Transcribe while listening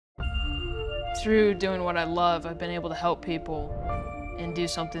Through doing what I love, I've been able to help people and do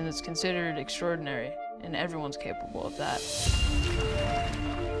something that's considered extraordinary, and everyone's capable of that.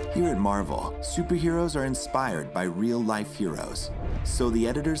 Here at Marvel, superheroes are inspired by real-life heroes. So the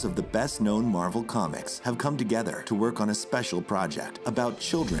editors of the best-known Marvel comics have come together to work on a special project about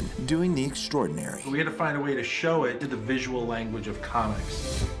children doing the extraordinary. We had to find a way to show it to the visual language of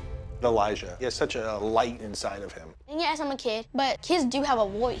comics. Elijah, he has such a light inside of him. And yes, I'm a kid, but kids do have a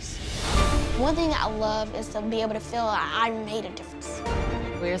voice. One thing I love is to be able to feel like I made a difference.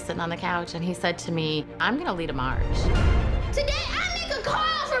 We were sitting on the couch and he said to me, I'm gonna lead a march. Today, I make a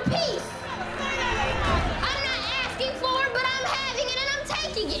call for peace. I'm not asking for it, but I'm having it and I'm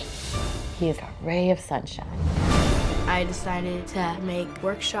taking it. He is a ray of sunshine. I decided to make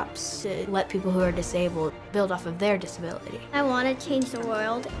workshops to let people who are disabled build off of their disability. I want to change the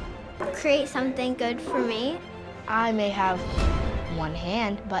world, create something good for me. I may have one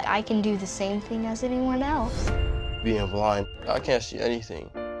hand, but I can do the same thing as anyone else. Being blind, I can't see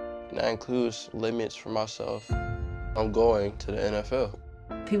anything, and that includes limits for myself. I'm going to the NFL.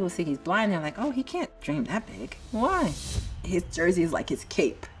 People see he's blind, they're like, oh, he can't dream that big. Why? His jersey is like his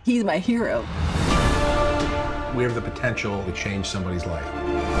cape. He's my hero. We have the potential to change somebody's life.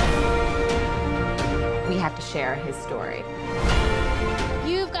 We have to share his story.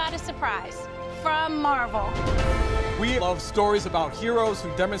 You've got a surprise from Marvel. We love stories about heroes who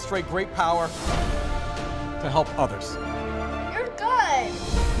demonstrate great power to help others. You're good.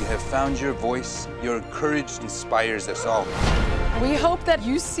 You have found your voice. Your courage inspires us all. We hope that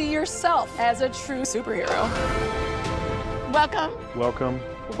you see yourself as a true superhero. Welcome. Welcome.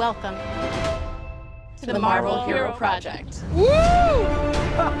 Welcome to the Marvel Hero Project. Woo!